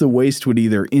 of course, the waste would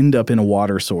either end up in a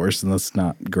water source, and that's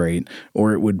not great,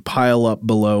 or it would pile up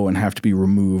below and have to be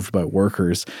removed by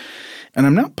workers. And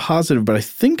I'm not positive, but I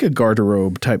think a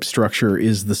garderobe-type structure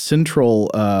is the central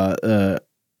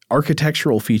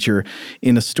architectural feature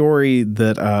in a story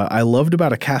that I loved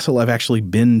about a castle I've actually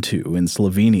been to in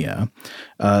Slovenia.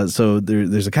 So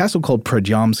there's a castle called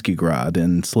Prajamski Grad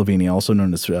in Slovenia, also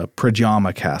known as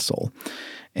Prajama Castle.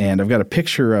 And I've got a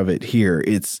picture of it here.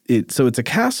 It's a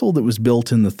castle that was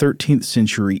built in the 13th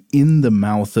century in the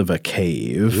mouth of a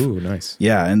cave. Ooh, nice.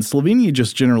 Yeah, and Slovenia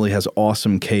just generally has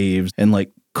awesome caves and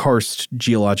karst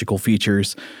geological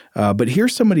features. But here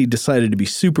somebody decided to be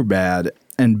super bad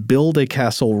and build a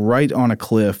castle right on a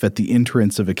cliff at the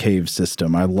entrance of a cave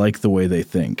system. I like the way they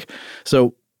think.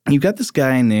 So you've got this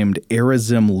guy named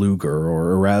Erasm Luger,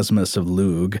 or Erasmus of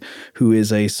Lug, who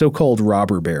is a so-called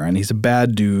robber baron. He's a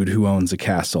bad dude who owns a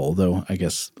castle, though I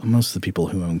guess most of the people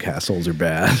who own castles are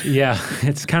bad. Yeah,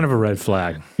 it's kind of a red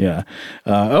flag. Yeah.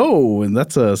 And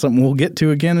that's something we'll get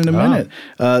to again in a minute.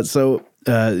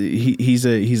 He's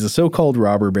a so-called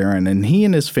robber baron, and he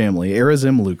and his family,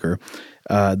 Erasm Luger,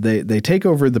 they take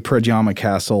over the Prajama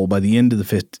Castle by the end of the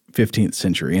 15th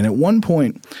century. And at one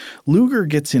point, Luger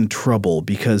gets in trouble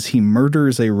because he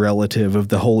murders a relative of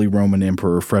the Holy Roman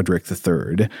Emperor Frederick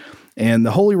III. And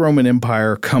the Holy Roman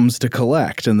Empire comes to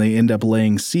collect, and they end up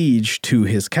laying siege to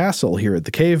his castle here at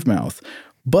the cave mouth.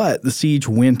 But the siege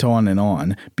went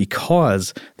on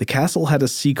because the castle had a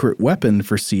secret weapon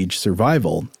for siege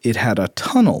survival. It had a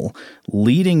tunnel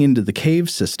leading into the cave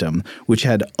system, which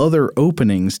had other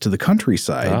openings to the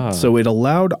countryside. So it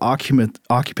allowed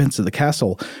occupants of the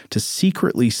castle to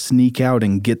secretly sneak out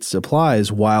and get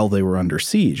supplies while they were under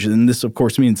siege. And this, of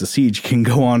course, means the siege can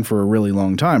go on for a really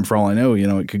long time. For all I know,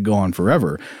 it could go on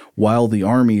forever. While the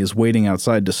army is waiting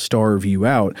outside to starve you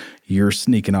out, you're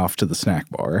sneaking off to the snack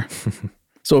bar.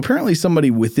 So apparently somebody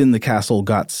within the castle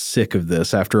got sick of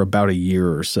this after about a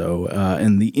year or so,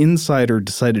 and the insider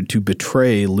decided to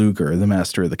betray Luger, the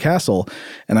master of the castle.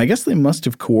 And I guess they must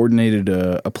have coordinated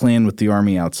a plan with the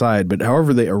army outside, but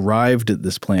however they arrived at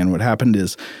this plan, what happened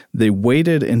is they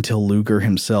waited until Luger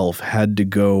himself had to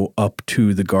go up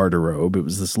to the garderobe. It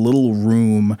was this little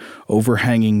room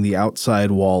overhanging the outside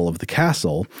wall of the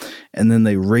castle, and then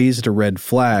they raised a red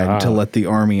flag to let the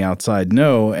army outside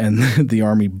know, and the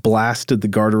army blasted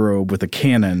the garderobe with a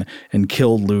cannon and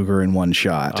killed Luger in one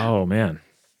shot. Oh, man.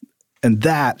 And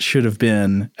that should have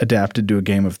been adapted to a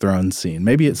Game of Thrones scene.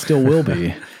 Maybe it still will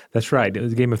be. That's right.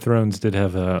 Game of Thrones did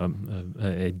have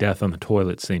a death on the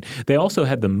toilet scene. They also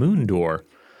had the moon door,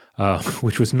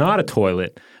 which was not a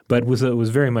toilet, but was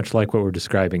very much like what we're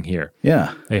describing here.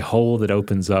 Yeah. A hole that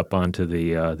opens up onto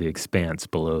the expanse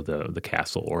below the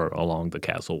castle or along the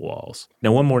castle walls.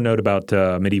 Now, one more note about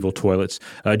medieval toilets.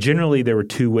 Generally, there were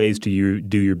two ways to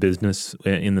do your business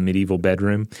in the medieval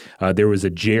bedroom. There was a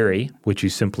jerry, which you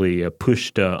simply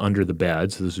pushed under the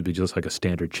bed. So this would be just like a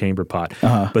standard chamber pot.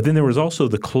 But then there was also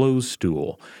the clothes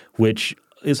stool, which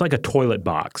is like a toilet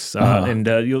box, and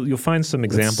you'll find some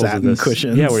examples of this.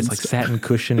 Cushions. Yeah, where it's like satin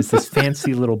cushion. It's this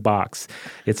fancy little box.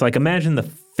 It's like, imagine the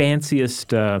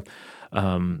fanciest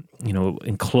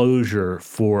enclosure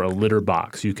for a litter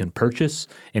box you can purchase,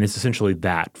 and it's essentially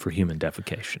that for human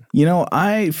defecation.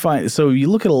 I find, so you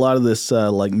look at a lot of this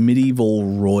like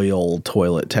medieval royal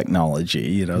toilet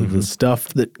technology, the stuff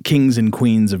that kings and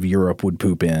queens of Europe would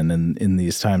poop in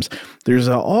these times. There's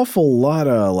an awful lot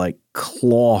of like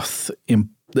cloth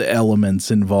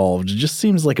elements involved. It just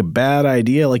seems like a bad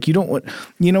idea. Like you don't want,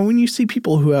 when you see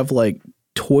people who have like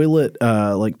toilet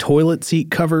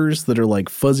seat covers that are like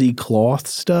fuzzy cloth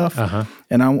stuff.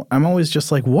 And I'm always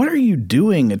just like, what are you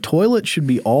doing? A toilet should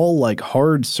be all like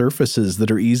hard surfaces that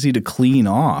are easy to clean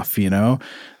off, Oh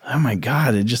my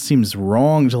God, it just seems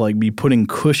wrong to like be putting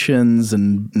cushions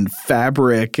and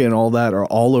fabric and all that are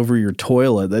all over your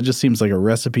toilet. That just seems like a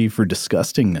recipe for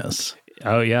disgustingness.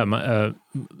 Oh, yeah. An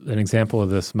example of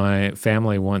this, my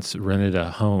family once rented a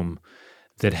home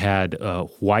that had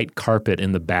white carpet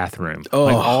in the bathroom,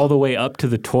 like all the way up to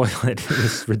the toilet. It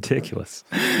was ridiculous.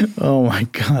 Oh, my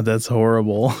God, that's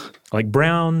horrible. Like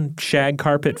brown shag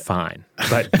carpet, fine.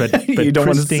 But you don't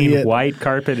pristine white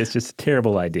carpet, it's just a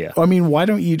terrible idea. I mean, why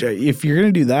don't you, if you're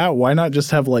going to do that, why not just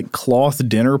have like cloth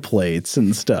dinner plates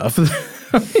and stuff?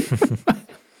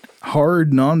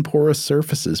 Hard, non-porous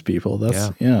surfaces, people.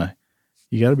 Yeah.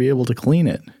 You got to be able to clean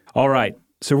it. All right.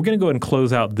 So we're going to go ahead and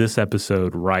close out this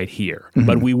episode right here.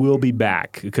 But we will be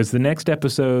back because the next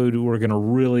episode we're going to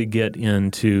really get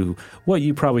into what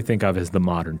you probably think of as the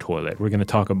modern toilet. We're going to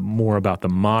talk more about the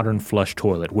modern flush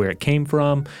toilet, where it came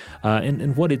from,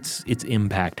 and what its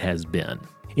impact has been.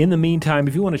 In the meantime,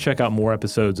 if you want to check out more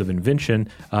episodes of Invention,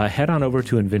 head on over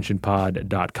to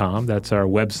inventionpod.com. That's our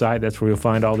website. That's where you'll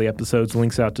find all the episodes,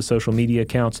 links out to social media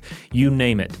accounts, you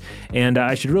name it. And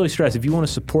I should really stress, if you want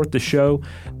to support the show,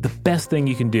 the best thing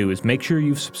you can do is make sure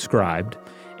you've subscribed.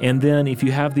 And then if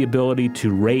you have the ability to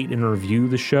rate and review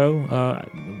the show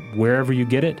wherever you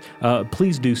get it,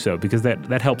 please do so, because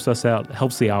that helps us out,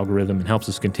 helps the algorithm, and helps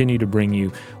us continue to bring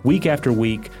you week after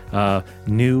week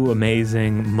new,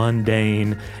 amazing,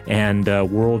 mundane, and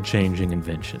world-changing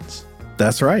inventions.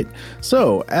 That's right.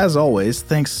 So, as always,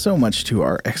 thanks so much to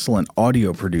our excellent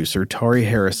audio producer, Tari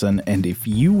Harrison. And if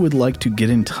you would like to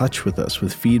get in touch with us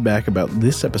with feedback about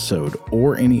this episode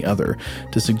or any other,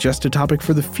 to suggest a topic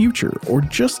for the future, or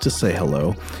just to say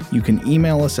hello, you can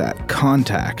email us at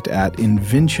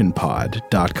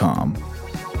contact@inventionpod.com.